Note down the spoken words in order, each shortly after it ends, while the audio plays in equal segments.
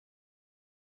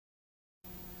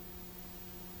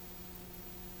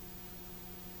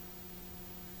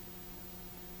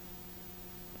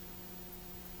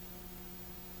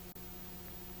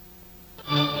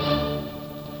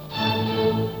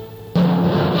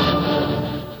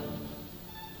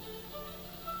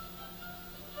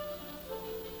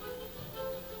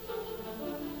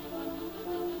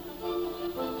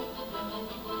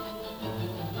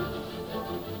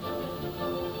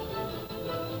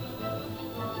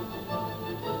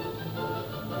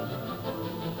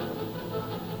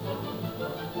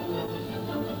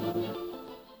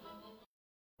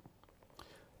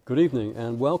Good evening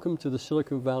and welcome to the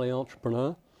Silicon Valley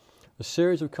Entrepreneur, a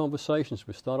series of conversations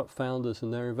with startup founders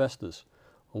and their investors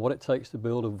on what it takes to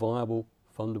build a viable,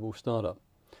 fundable startup.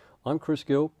 I'm Chris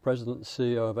Gill, President and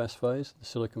CEO of S-Phase, the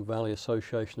Silicon Valley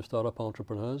Association of Startup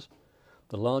Entrepreneurs,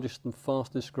 the largest and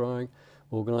fastest growing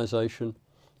organization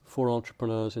for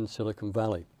entrepreneurs in Silicon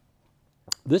Valley.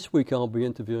 This week I'll be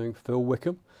interviewing Phil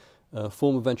Wickham, a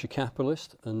former venture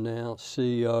capitalist and now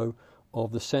CEO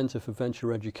of the Center for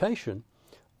Venture Education,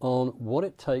 on what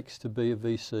it takes to be a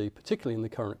VC, particularly in the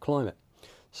current climate.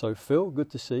 So Phil,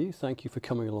 good to see you. Thank you for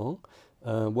coming along.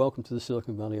 Welcome to the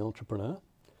Silicon Valley Entrepreneur.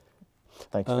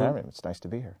 Thanks for having me. It's nice to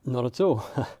be here. Not at all.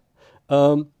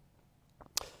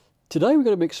 Today we're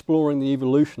going to be exploring the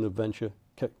evolution of venture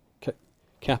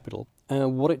capital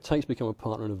and what it takes to become a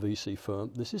partner in a VC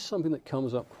firm. This is something that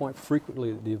comes up quite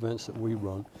frequently at the events that we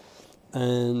run.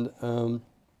 And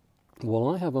while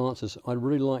I have answers, I'd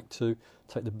really like to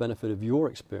take the benefit of your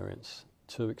experience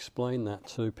to explain that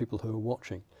to people who are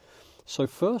watching. So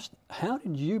first, how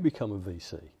did you become a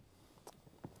VC?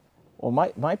 Well,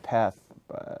 my path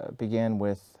began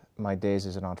with my days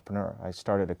as an entrepreneur. I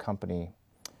started a company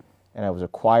and I was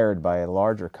acquired by a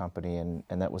larger company, and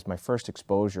that was my first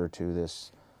exposure to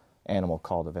this animal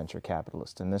called a venture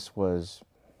capitalist. And this was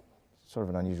sort of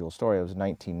an unusual story. It was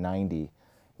 1990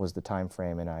 was the time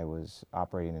frame, and I was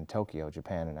operating in Tokyo,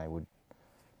 Japan, and I would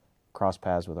cross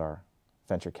paths with our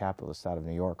venture capitalists out of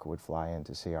New York who would fly in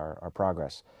to see our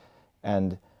progress.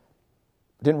 And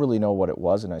didn't really know what it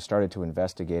was, and I started to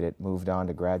investigate it, moved on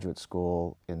to graduate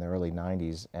school in the early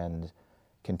 90s, and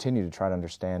continued to try to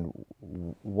understand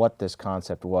what this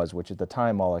concept was, which at the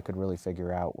time all I could really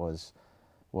figure out was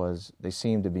they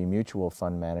seemed to be mutual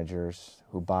fund managers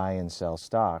who buy and sell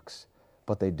stocks,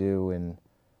 but they do in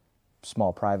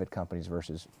small private companies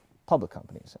versus public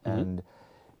companies. Mm-hmm.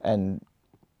 And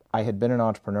I had been an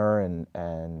entrepreneur and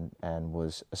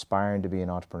was aspiring to be an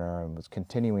entrepreneur and was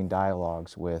continuing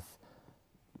dialogues with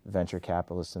venture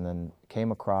capitalists, and then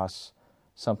came across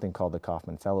something called the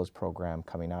Kauffman Fellows Program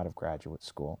coming out of graduate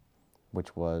school,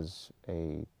 which was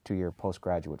a 2-year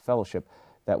postgraduate fellowship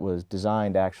that was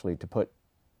designed actually to put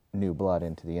new blood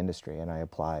into the industry. And I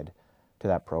applied to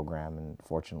that program and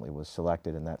fortunately was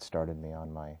selected, and that started me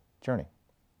on my journey.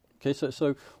 Okay,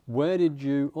 so where did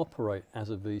you operate as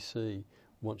a VC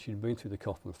once you'd been through the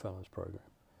Kauffman Fellows Program?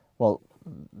 Well,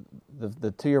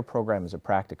 the 2-year program is a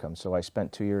practicum, so I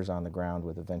spent 2 years on the ground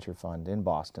with a venture fund in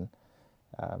Boston,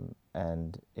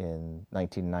 and in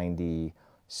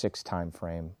 1996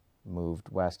 timeframe moved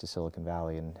west to Silicon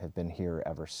Valley and have been here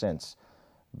ever since.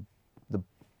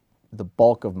 The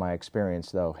bulk of my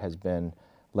experience, though, has been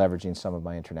leveraging some of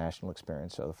my international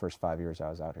experience. So the first 5 years I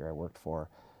was out here, I worked for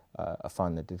a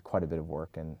fund that did quite a bit of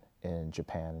work in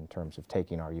Japan in terms of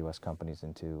taking our U.S. companies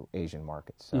into Asian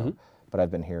markets. So, mm-hmm. But I've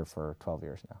been here for 12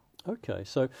 years now. Okay,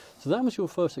 so that was your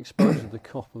first exposure to the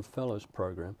Kauffman Fellows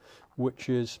Program, which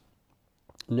is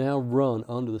now run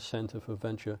under the Center for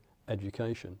Venture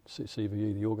Education,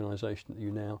 CVE, the organization that you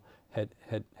now head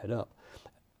up.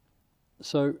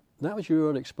 So that was your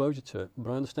early exposure to it,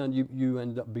 but I understand you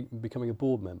ended up becoming a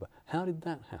board member. How did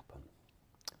that happen?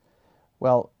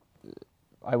 Well,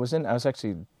 I was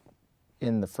actually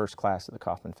in the first class of the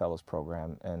Kauffman Fellows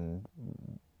Program and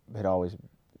had always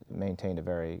maintained a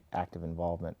very active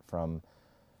involvement from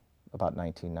about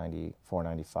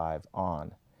 1994-95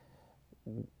 on.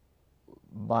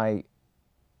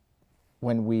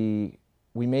 When we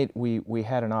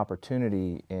had an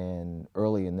opportunity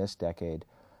early in this decade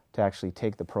to actually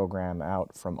take the program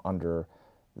out from under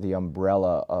the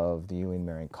umbrella of the Ewing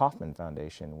Marion Kauffman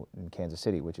Foundation in Kansas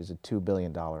City, which is a $2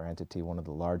 billion entity, one of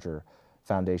the larger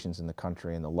foundations in the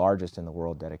country and the largest in the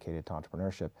world dedicated to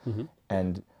entrepreneurship, mm-hmm.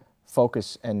 and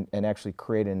focus and actually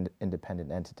create an independent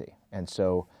entity. And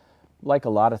so, like a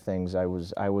lot of things, I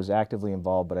was actively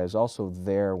involved, but I was also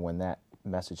there when that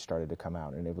message started to come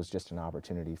out, and it was just an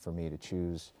opportunity for me to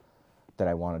choose that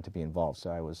I wanted to be involved. So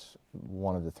I was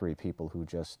one of the 3 people who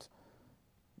just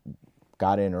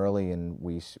got in early, and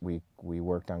we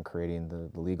worked on creating the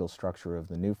legal structure of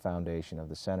the new foundation of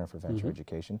the Center for Venture mm-hmm.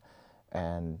 Education.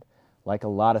 And like a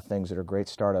lot of things that are great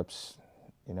startups,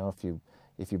 you know,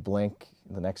 if you blink,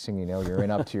 the next thing you know, you're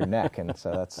in up to your neck, and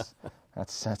so that's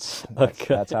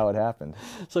how it happened.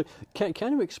 So can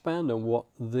you expand on what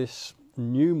this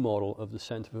new model of the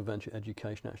Center for Venture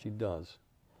Education actually does?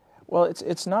 Well,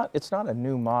 it's not a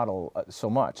new model so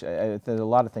much. There's a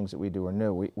lot of things that we do are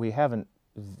new. We haven't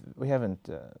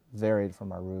varied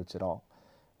from our roots at all,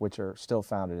 which are still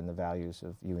founded in the values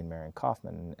of Ewing Marion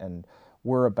Kauffman, and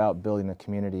we're about building a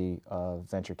community of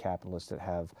venture capitalists that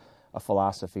have a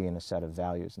philosophy and a set of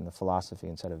values, and the philosophy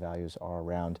and set of values are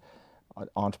around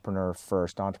entrepreneur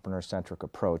first, entrepreneur centric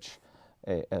approach,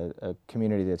 a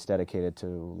community that's dedicated to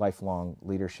lifelong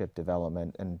leadership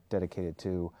development and dedicated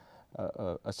to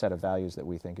a set of values that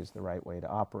we think is the right way to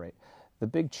operate. The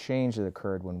big change that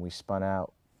occurred when we spun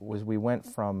out was we went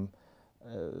from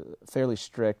fairly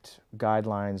strict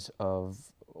guidelines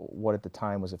of what at the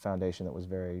time was a foundation that was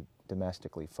very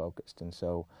domestically focused. And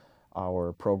so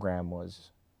our program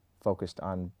was focused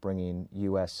on bringing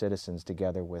U.S. citizens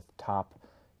together with top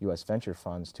U.S. venture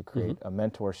funds to create a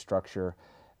mentor structure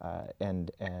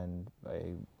and an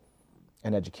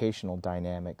educational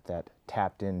dynamic that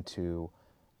tapped into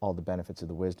all the benefits of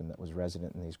the wisdom that was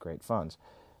resident in these great funds.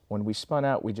 When we spun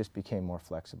out, we just became more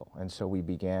flexible. And so we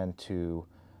began to,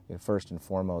 first and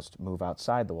foremost, move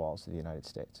outside the walls of the United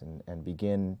States and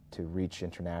begin to reach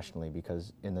internationally,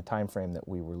 because in the time frame that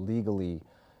we were legally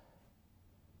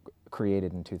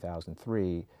created in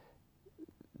 2003,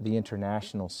 the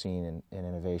international scene in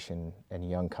innovation and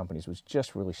young companies was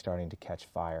just really starting to catch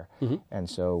fire. And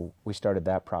so we started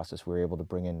that process. We were able to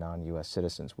bring in non-U.S.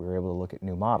 citizens. We were able to look at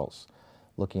new models,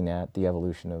 looking at the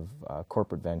evolution of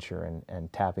corporate venture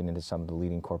and tapping into some of the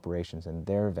leading corporations and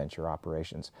their venture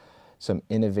operations, some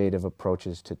innovative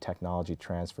approaches to technology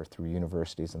transfer through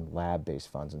universities and lab-based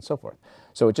funds and so forth.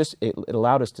 So it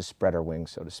allowed us to spread our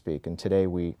wings, so to speak. And today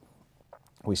we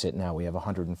have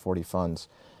 140 funds,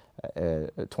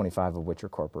 25 of which are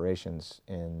corporations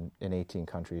in 18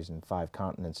 countries and 5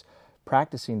 continents,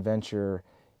 practicing venture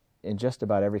in just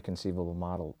about every conceivable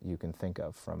model you can think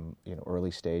of, from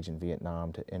early stage in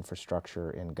Vietnam to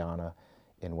infrastructure in Ghana,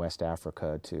 in West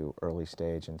Africa, to early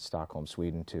stage in Stockholm,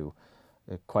 Sweden, to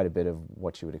quite a bit of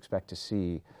what you would expect to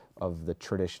see of the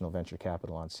traditional venture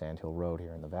capital on Sand Hill Road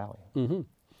here in the Valley.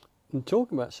 And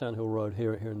talking about Sand Hill Road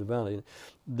here in the Valley,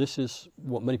 this is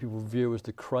what many people view as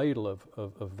the cradle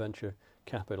of venture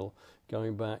capital,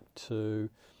 going back to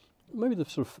maybe the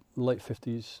sort of late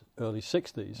 50s, early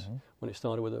 60s, when it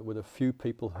started with a few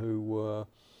people who were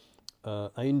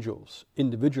angels,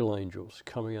 individual angels,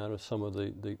 coming out of some of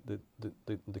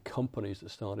the companies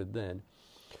that started then.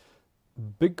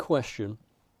 Big question: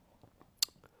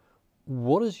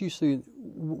 what do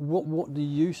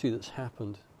you see that's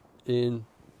happened in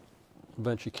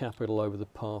venture capital over the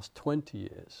past 20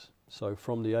 years? So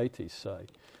from the 80s, say,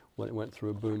 when it went through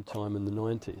a boom time in the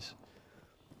 90s,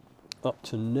 up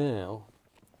to now,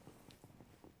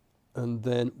 and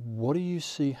then what do you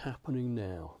see happening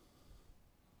now?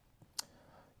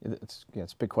 It's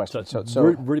a big question. So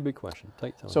really big question.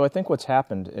 Take time. So I think what's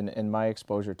happened in my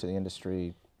exposure to the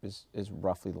industry is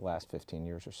roughly the last 15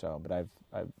 years or so. But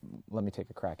let me take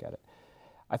a crack at it.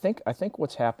 I think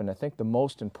what's happened. I think the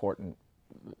most important,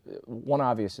 one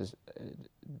obvious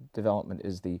development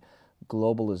is the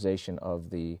globalization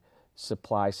of the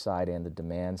supply side and the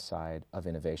demand side of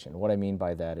innovation. What I mean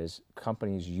by that is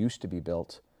companies used to be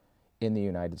built in the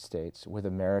United States with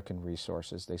American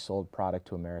resources. They sold product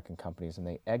to American companies, and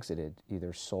they exited,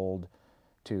 either sold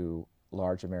to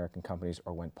large American companies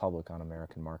or went public on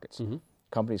American markets.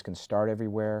 Companies can start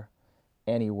everywhere,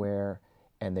 anywhere,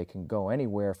 and they can go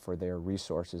anywhere for their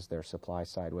resources, their supply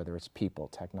side, whether it's people,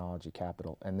 technology,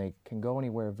 capital, and they can go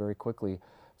anywhere very quickly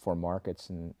for markets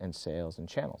and sales and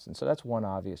channels. And so that's one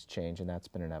obvious change, and that's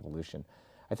been an evolution.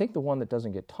 I think the one that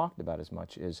doesn't get talked about as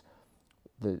much is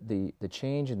the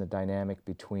change in the dynamic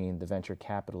between the venture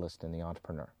capitalist and the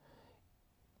entrepreneur,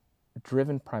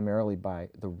 driven primarily by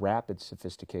the rapid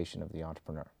sophistication of the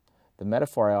entrepreneur. The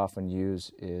metaphor I often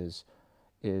use is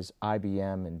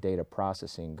IBM and data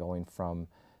processing going from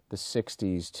the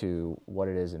 60s to what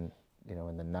it is in the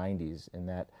 90s, in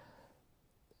that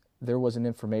there was an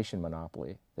information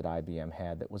monopoly that IBM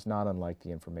had that was not unlike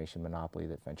the information monopoly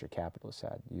that venture capitalists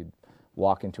had. You'd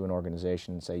walk into an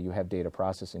organization and say, you have data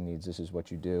processing needs, this is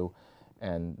what you do,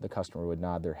 and the customer would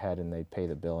nod their head and they'd pay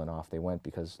the bill and off they went,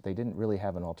 because they didn't really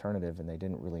have an alternative and they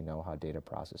didn't really know how data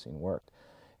processing worked.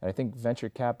 And I think venture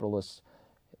capitalists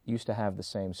used to have the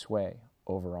same sway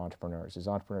over entrepreneurs. As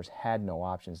entrepreneurs had no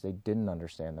options, they didn't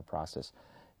understand the process.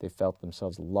 They felt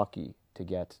themselves lucky to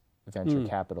get venture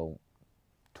capital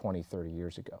 20, 30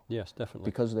 years ago. Yes, definitely.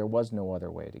 Because there was no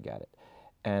other way to get it.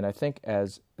 And I think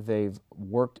as they've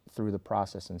worked through the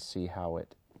process and see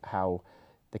how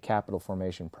the capital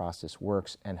formation process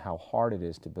works and how hard it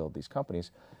is to build these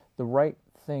companies, the right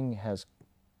thing has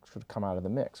sort of come out of the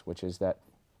mix, which is that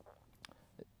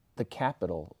the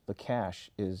capital, the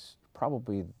cash, is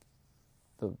probably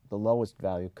the lowest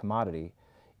value commodity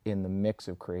in the mix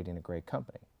of creating a great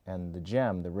company. And the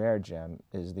gem, the rare gem,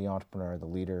 is the entrepreneur, the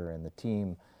leader, and the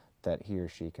team that he or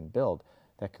she can build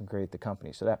that can create the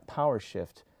company. So that power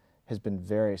shift has been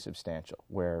very substantial,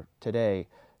 where today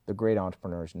the great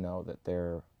entrepreneurs know that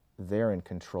their they're in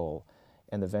control,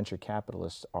 and the venture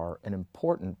capitalists are an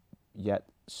important yet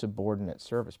subordinate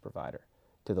service provider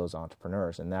to those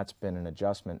entrepreneurs, and that's been an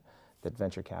adjustment that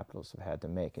venture capitalists have had to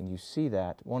make. And you see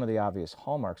that one of the obvious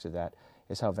hallmarks of that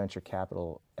is how venture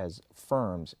capital as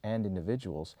firms and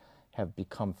individuals have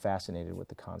become fascinated with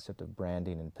the concept of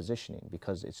branding and positioning,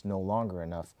 because it's no longer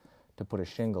enough to put a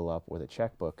shingle up with a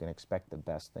checkbook and expect the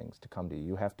best things to come to you.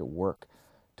 You have to work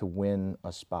to win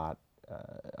a spot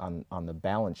on the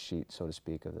balance sheet, so to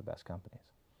speak, of the best companies.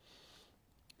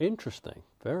 Interesting,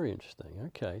 very interesting.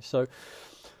 Okay, so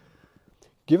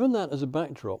given that as a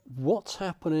backdrop, what's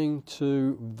happening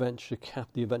to the venture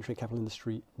capital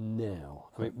industry now?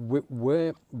 I mean,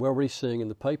 we're already seeing in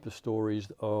the paper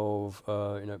stories of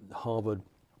Harvard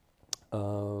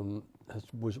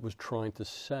was trying to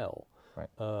sell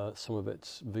some of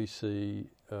its VC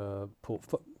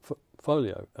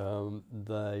portfolio.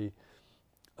 They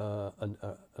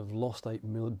have lost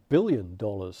 $8 billion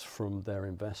from their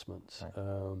investments.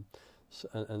 Right.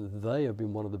 And they have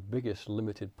been one of the biggest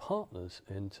limited partners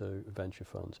into venture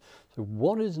funds. So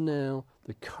what is now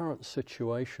the current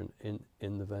situation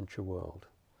in the venture world?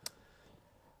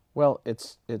 Well,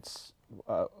 it's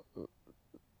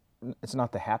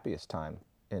not the happiest time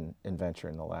in venture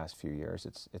in the last few years.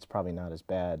 It's probably not as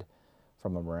bad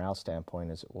from a morale standpoint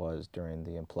as it was during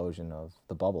the implosion of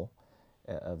the bubble,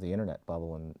 of the internet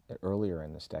bubble earlier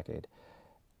in this decade.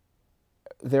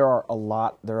 There are a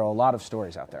lot of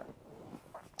stories out there.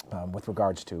 With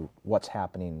regards to what's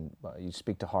happening. You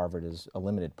speak to Harvard as a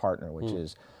limited partner, which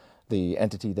is the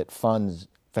entity that funds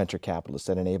venture capitalists,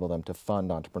 that enable them to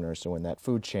fund entrepreneurs. So in that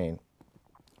food chain,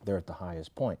 they're at the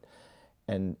highest point.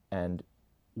 And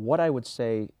what I would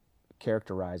say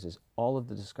characterizes all of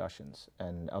the discussions,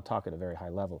 and I'll talk at a very high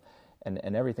level, and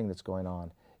everything that's going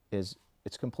on is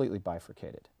it's completely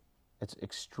bifurcated. It's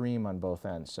extreme on both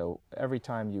ends. So every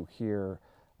time you hear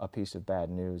a piece of bad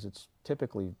news, it's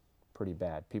typically pretty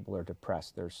bad. People are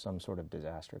depressed. There's some sort of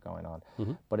disaster going on.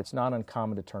 Mm-hmm. But it's not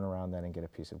uncommon to turn around then and get a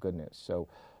piece of good news. So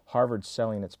Harvard's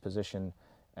selling its position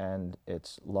and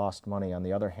it's lost money. On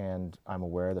the other hand, I'm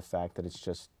aware of the fact that it's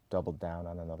just doubled down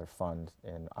on another fund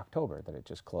in October that it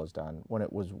just closed on when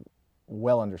it was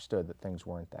well understood that things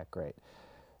weren't that great.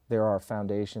 There are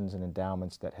foundations and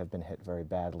endowments that have been hit very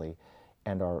badly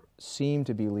and seem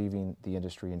to be leaving the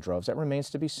industry in droves. That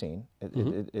remains to be seen.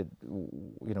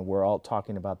 We're all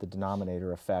talking about the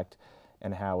denominator effect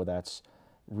and how that's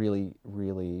really,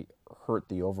 really hurt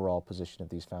the overall position of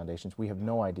these foundations. We have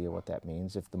no idea what that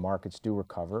means. If the markets do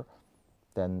recover,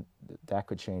 then that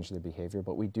could change their behavior.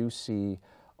 But we do see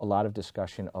a lot of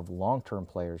discussion of long-term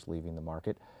players leaving the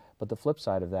market. But the flip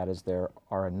side of that is there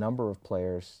are a number of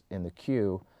players in the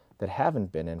queue that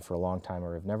haven't been in for a long time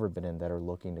or have never been in that are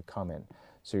looking to come in.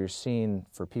 So you're seeing,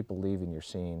 for people leaving, you're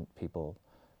seeing people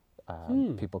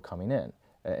coming in.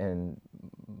 And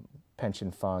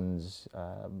pension funds,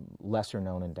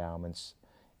 lesser-known endowments,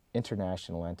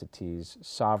 international entities,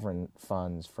 sovereign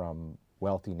funds from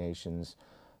wealthy nations.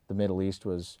 The Middle East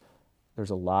there's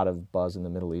a lot of buzz in the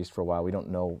Middle East for a while. We don't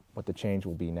know what the change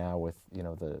will be now with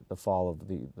the fall of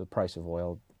the price of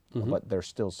oil, but they're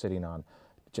still sitting on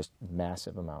just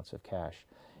massive amounts of cash.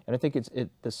 And I think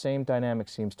the same dynamic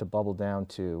seems to bubble down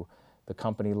to the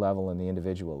company level and the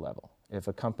individual level. If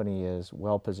a company is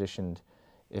well positioned,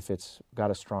 if it's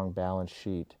got a strong balance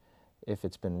sheet, if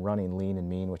it's been running lean and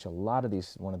mean, which a lot of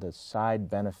these, one of the side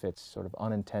benefits, sort of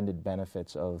unintended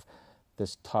benefits of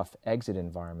this tough exit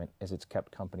environment is it's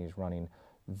kept companies running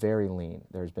very lean.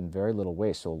 There's been very little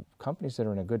waste. So companies that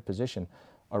are in a good position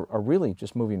are really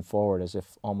just moving forward as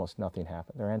if almost nothing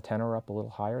happened. Their antennae are up a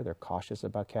little higher. They're cautious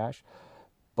about cash.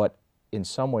 But in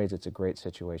some ways, it's a great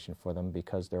situation for them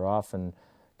because they're often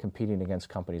competing against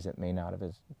companies that may not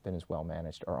have been as well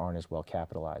managed or aren't as well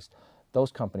capitalized.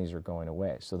 Those companies are going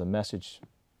away. So the message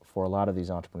for a lot of these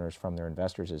entrepreneurs from their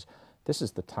investors is this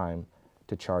is the time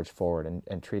to charge forward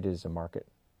and treat it as a market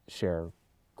share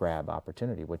grab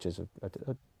opportunity, which is a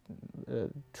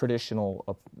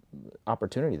traditional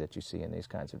opportunity that you see in these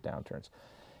kinds of downturns.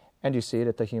 And you see it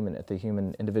at the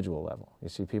human individual level. You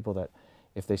see people that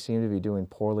if they seem to be doing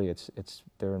poorly,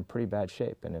 they're in pretty bad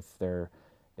shape. And if they're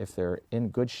in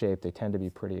good shape, they tend to be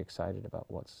pretty excited about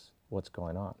what's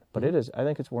going on. But I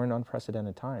think we're in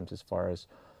unprecedented times as far as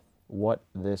what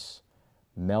this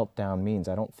meltdown means.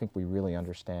 I don't think we really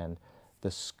understand the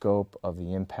scope of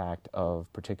the impact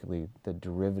of particularly the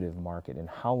derivative market and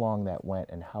how long that went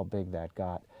and how big that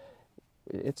got.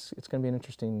 It's going to be an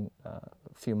interesting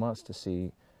few months to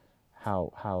see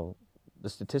how the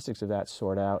statistics of that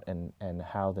sort out and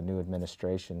how the new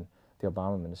administration, the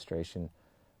Obama administration,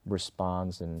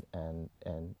 responds and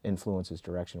influences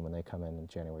direction when they come in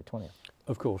January 20th.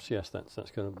 Of course, yes,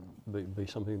 that's going to be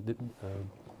something that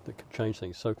could change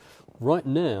things. So right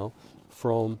now,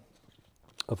 from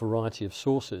a variety of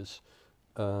sources,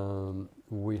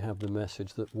 we have the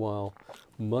message that while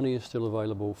money is still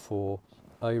available for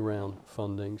A-round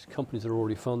fundings, companies that are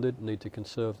already funded need to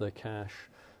conserve their cash.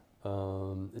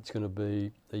 It's going to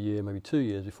be a year, maybe 2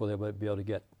 years before they'll be able to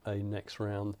get a next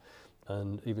round.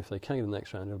 And even if they can get the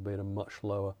next round, it'll be at a much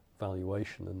lower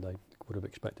valuation than they would have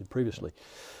expected previously.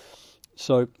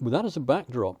 So with that as a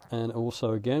backdrop, and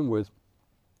also again with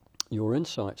your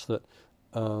insights that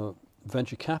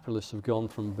venture capitalists have gone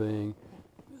from being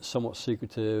somewhat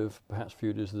secretive, perhaps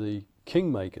viewed as the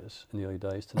kingmakers in the early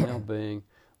days, to now being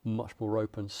much more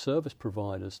open service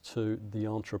providers to the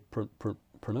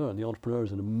entrepreneur, and the entrepreneur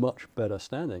is in a much better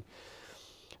standing.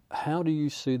 How do you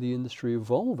see the industry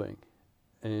evolving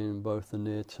in both the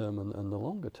near term and the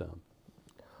longer term?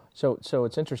 So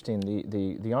it's interesting.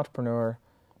 The entrepreneur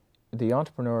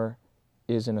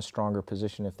is in a stronger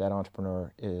position if that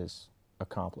entrepreneur is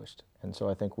accomplished. And so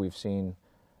I think we've seen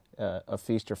a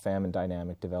feast or famine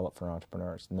dynamic develop for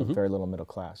entrepreneurs and very little middle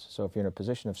class. So if you're in a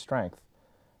position of strength,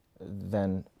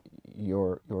 then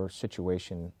your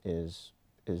situation is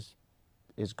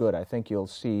good. I think you'll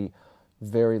see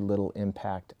very little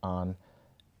impact on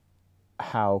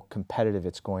how competitive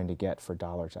it's going to get for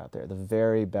dollars out there. The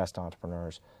very best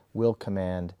entrepreneurs will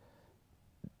command,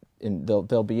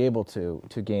 they'll be able to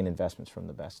gain investments from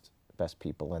the best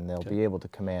people, and they'll be able to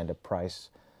command a price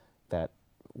that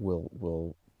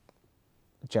will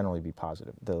generally be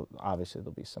positive. Obviously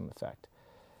there'll be some effect.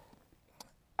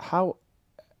 How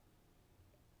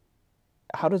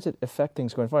does it affect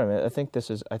things going forward? I mean,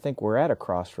 I think we're at a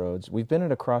crossroads. We've been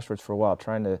at a crossroads for a while,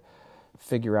 trying to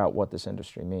figure out what this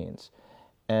industry means.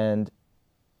 And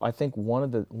I think one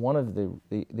of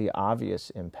the obvious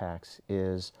impacts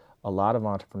is a lot of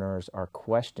entrepreneurs are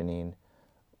questioning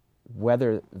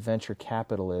whether venture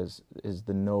capital is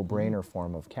the no-brainer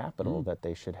form of capital that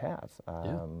they should have.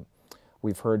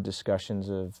 We've heard discussions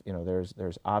of,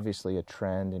 there's obviously a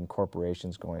trend in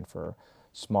corporations going for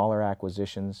smaller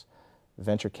acquisitions.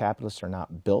 Venture capitalists are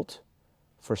not built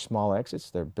for small exits.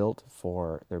 They're built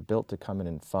to come in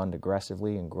and fund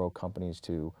aggressively and grow companies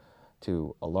to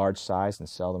a large size and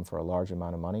sell them for a large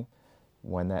amount of money.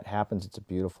 When that happens, it's a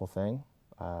beautiful thing.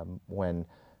 When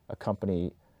a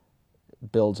company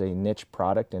builds a niche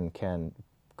product and can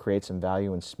create some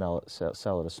value and sell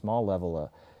at a small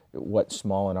level, what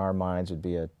small in our minds would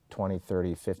be a $20,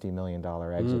 $30, $50 million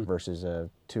exit versus a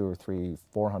 $200 or $300,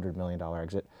 $400 million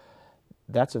exit,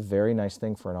 that's a very nice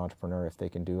thing for an entrepreneur if they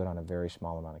can do it on a very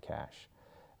small amount of cash.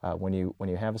 When you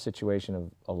have a situation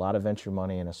of a lot of venture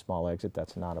money and a small exit,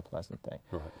 that's not a pleasant thing.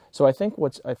 Right. So I think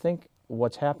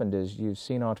what's happened is you've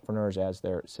seen entrepreneurs, as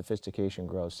their sophistication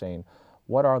grows, saying,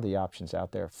 what are the options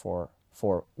out there for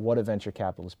what a venture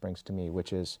capitalist brings to me,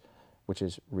 which is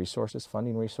resources,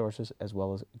 funding resources, as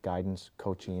well as guidance,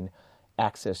 coaching,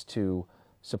 access to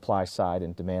supply side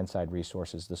and demand side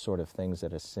resources, the sort of things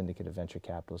that a syndicate of venture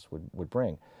capitalists would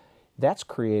bring. That's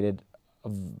created a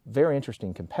very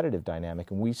interesting competitive dynamic,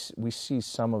 and we see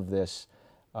some of this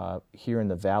here in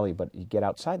the Valley, but you get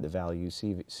outside the Valley, you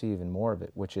see even more of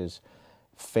it, which is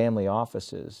family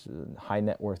offices, high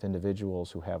net worth individuals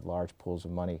who have large pools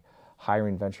of money,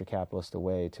 hiring venture capitalists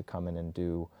away to come in and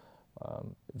do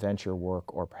venture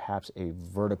work, or perhaps a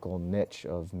vertical niche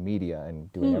of media,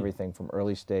 and doing everything from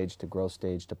early stage to growth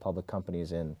stage to public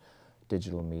companies in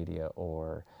digital media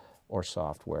or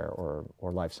software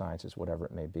or life sciences, whatever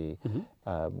it may be.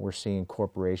 We're seeing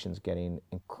corporations getting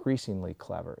increasingly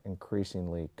clever,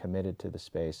 increasingly committed to the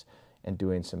space, and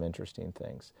doing some interesting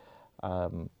things.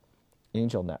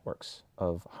 Angel networks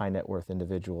of high net worth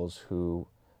individuals who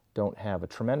don't have a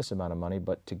tremendous amount of money,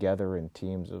 but together in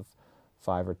teams of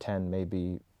 5 or 10 may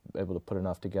be able to put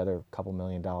enough together, a couple $1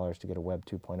 million to get a Web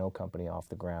 2.0 company off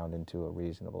the ground into a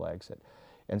reasonable exit.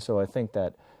 And so I think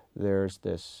that there's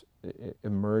this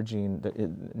emerging,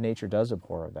 nature does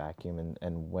abhor a vacuum,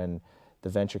 and when the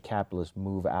venture capitalists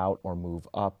move out or move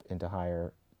up into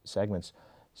higher segments,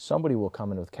 somebody will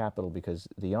come in with capital, because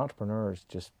the entrepreneurs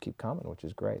just keep coming, which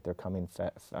is great. They're coming,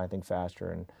 I think, faster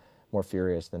and more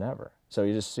furious than ever. So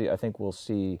you just see, I think we'll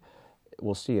see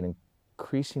an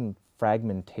increasing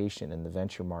fragmentation in the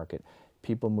venture market,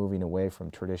 people moving away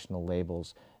from traditional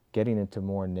labels, getting into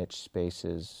more niche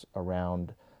spaces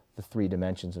around the 3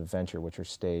 dimensions of venture, which are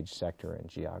stage, sector, and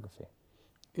geography.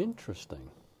 Interesting.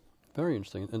 Very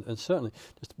interesting. And certainly,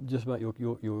 just about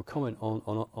your comment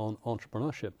on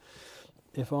entrepreneurship,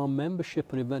 if our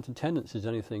membership and event attendance is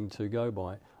anything to go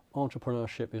by,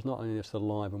 entrepreneurship is not only just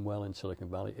alive and well in Silicon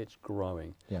Valley, it's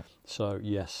growing. Yeah. So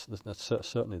yes, that's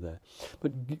certainly there.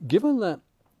 But given that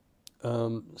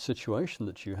situation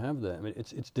that you have there, I mean,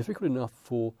 it's difficult enough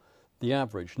for the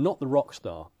average, not the rock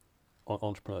star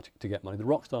entrepreneur to get money. The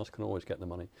rock stars can always get the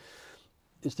money.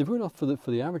 It's difficult enough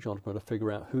for the average entrepreneur to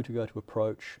figure out who to go to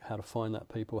approach, how to find that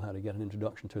people, how to get an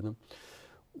introduction to them.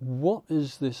 What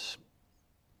is this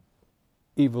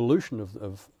evolution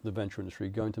of the venture industry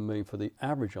going to mean for the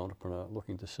average entrepreneur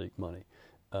looking to seek money?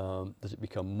 Does it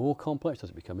become more complex? Does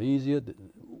it become easier?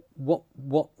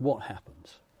 What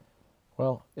happens?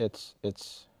 Well,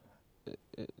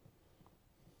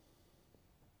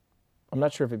 I'm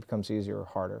not sure if it becomes easier or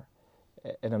harder,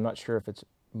 and I'm not sure if it's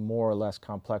more or less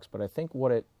complex. But I think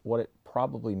what it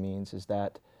probably means is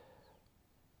that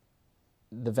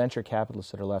the venture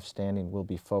capitalists that are left standing will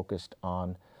be focused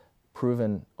on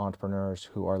proven entrepreneurs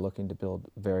who are looking to build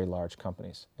very large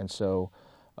companies. And so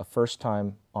a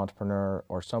first-time entrepreneur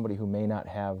or somebody who may not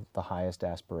have the highest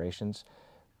aspirations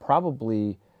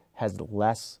probably has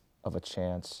less of a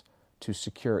chance to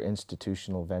secure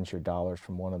institutional venture dollars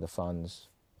from one of the funds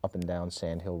up and down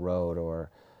Sand Hill Road or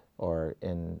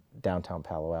in downtown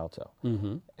Palo Alto.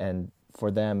 Mm-hmm. And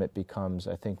for them it becomes,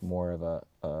 I think, more of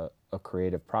a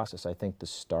creative process. I think the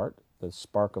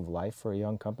spark of life for a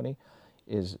young company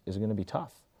is going to be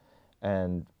tough,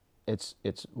 and it's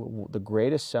the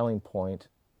greatest selling point.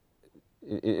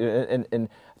 And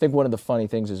I think one of the funny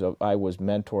things is I was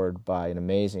mentored by an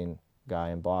amazing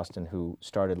guy in Boston who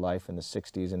started life in the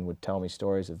 60s and would tell me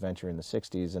stories of venture in the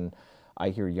 60s, and I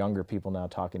hear younger people now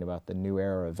talking about the new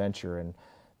era of venture, and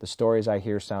the stories I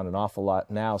hear sound an awful lot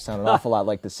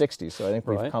like the 60s. So I think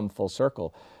we've come full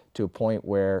circle to a point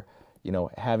where, you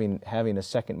know, having a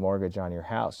second mortgage on your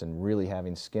house and really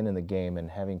having skin in the game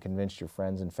and having convinced your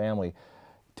friends and family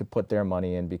to put their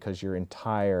money in because your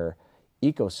entire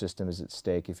ecosystem is at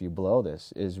stake if you blow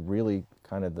this is really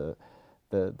kind of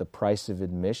the price of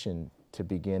admission to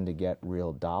begin to get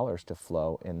real dollars to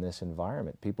flow in this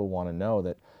environment. People want to know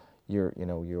that you're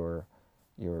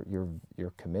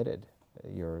committed.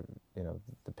 You're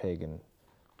the pig and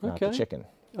not the chicken.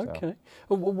 So. Okay.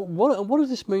 What does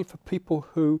this mean for people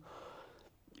who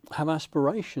have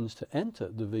aspirations to enter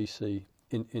the VC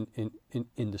in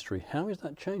industry? How is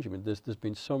that changing? I mean, there's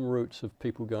been some routes of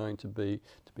people going to be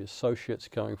associates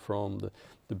going from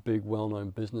the big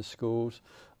well-known business schools,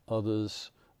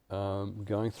 others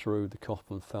going through the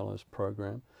Kauffman Fellows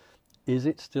program. Is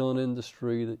it still an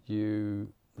industry that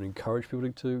you would encourage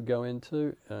people to go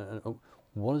into?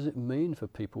 What does it mean for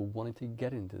people wanting to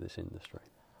get into this industry?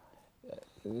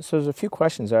 So there's a few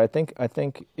questions there. I think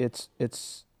it's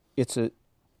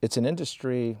an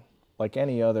industry like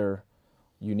any other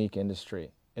unique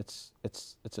industry. It's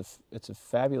a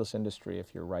fabulous industry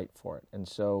if you're right for it. And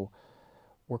so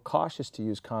we're cautious to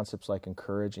use concepts like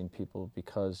encouraging people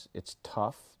because it's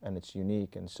tough and it's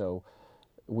unique. And so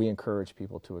we encourage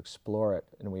people to explore it,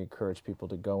 and we encourage people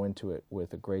to go into it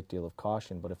with a great deal of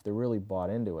caution. But if they're really bought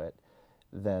into it,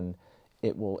 then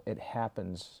it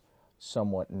happens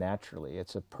somewhat naturally.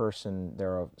 It's a person.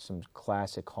 There are some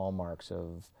classic hallmarks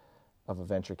of a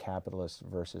venture capitalist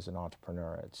versus an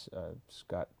entrepreneur. It's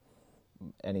got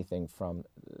anything from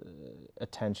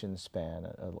attention span.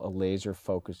 A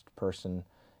laser-focused person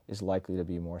is likely to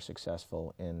be more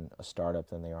successful in a startup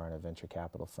than they are in a venture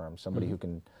capital firm. Somebody who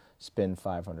can spin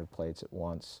 500 plates at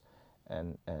once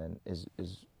and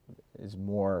is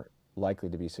more likely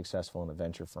to be successful in a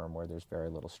venture firm where there's very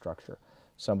little structure.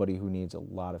 Somebody who needs a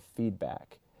lot of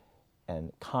feedback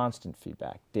and constant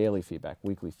feedback, daily feedback,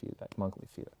 weekly feedback, monthly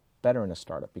feedback. Better in a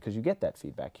startup because you get that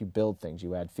feedback. You build things,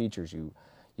 you add features, you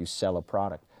sell a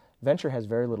product. Venture has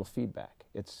very little feedback.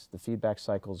 The feedback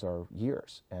cycles are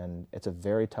years, and it's a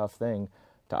very tough thing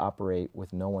to operate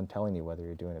with no one telling you whether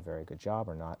you're doing a very good job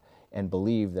or not, and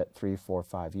believe that 3, 4,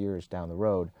 5 years down the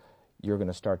road, you're going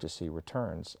to start to see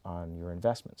returns on your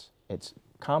investments. It's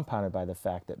compounded by the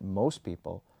fact that most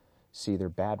people see their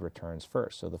bad returns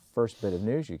first. So the first bit of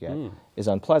news you get is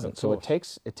unpleasant. So it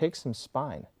takes some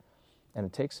spine, and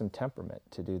it takes some temperament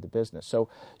to do the business.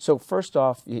 So first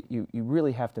off, you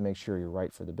really have to make sure you're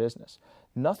right for the business.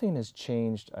 Nothing has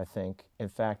changed, I think. In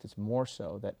fact, it's more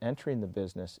so that entering the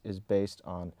business is based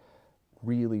on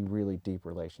really, really deep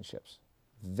relationships.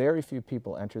 Very few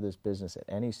people enter this business at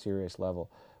any serious level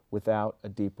without a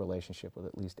deep relationship with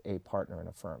at least a partner in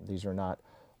a firm. These are not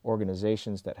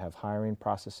organizations that have hiring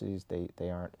processes. They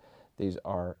aren't. These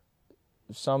are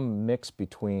some mix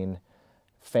between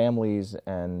families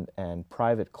and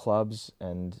private clubs,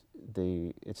 and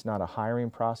it's not a hiring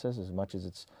process as much as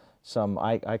it's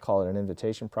I call it an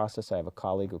invitation process. I have a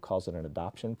colleague who calls it an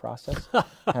adoption process.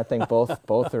 I think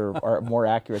both are more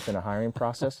accurate than a hiring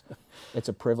process. It's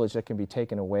a privilege that can be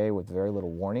taken away with very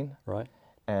little warning. Right.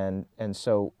 And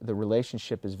so the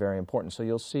relationship is very important. So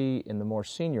you'll see in the more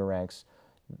senior ranks,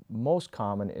 most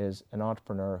common is an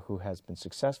entrepreneur who has been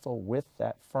successful with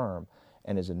that firm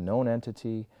and is a known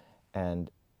entity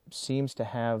and seems to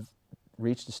have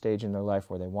reached a stage in their life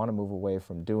where they want to move away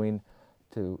from doing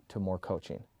to more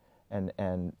coaching and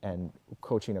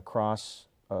coaching across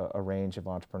a range of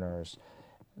entrepreneurs.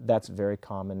 That's very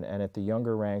common. And at the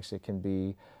younger ranks, it can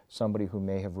be somebody who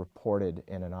may have reported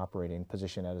in an operating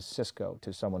position at a Cisco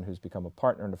to someone who's become a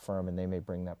partner in the firm, and they may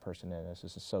bring that person in as an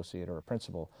associate or a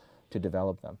principal to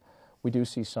develop them. We do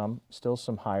see still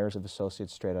some hires of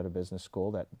associates straight out of business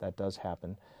school. That does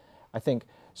happen. I think,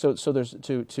 so there's,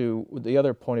 to the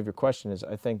other point of your question is,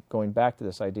 I think going back to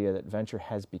this idea that venture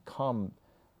has become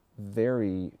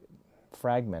very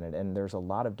fragmented, and there's a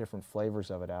lot of different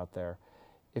flavors of it out there.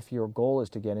 If your goal is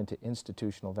to get into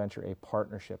institutional venture, a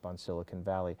partnership on Silicon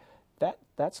Valley,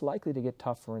 that's likely to get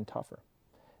tougher and tougher.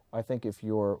 I think if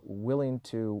you're willing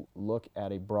to look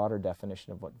at a broader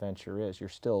definition of what venture is, you're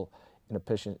still in a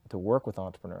position to work with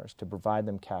entrepreneurs, to provide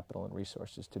them capital and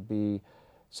resources, to be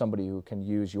somebody who can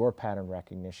use your pattern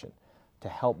recognition to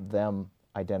help them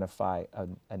identify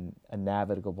a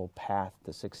navigable path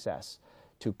to success,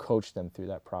 to coach them through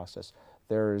that process.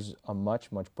 There's a much,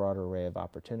 much broader array of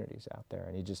opportunities out there,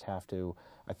 and you just have to,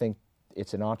 I think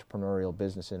it's an entrepreneurial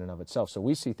business in and of itself. So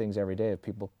we see things every day of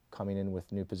people coming in with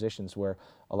new positions where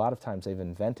a lot of times they've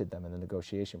invented them in the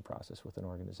negotiation process with an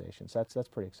organization. So that's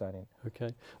pretty exciting.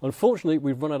 Okay. Unfortunately,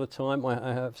 we've run out of time.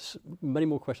 I have many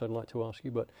more questions I'd like to ask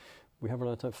you, but we have run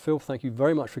out of time. Phil, thank you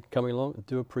very much for coming along. I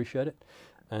do appreciate it.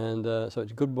 And so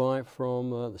it's goodbye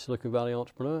from the Silicon Valley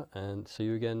Entrepreneur, and see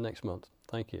you again next month.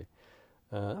 Thank you.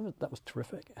 That was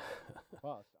terrific.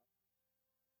 Wow.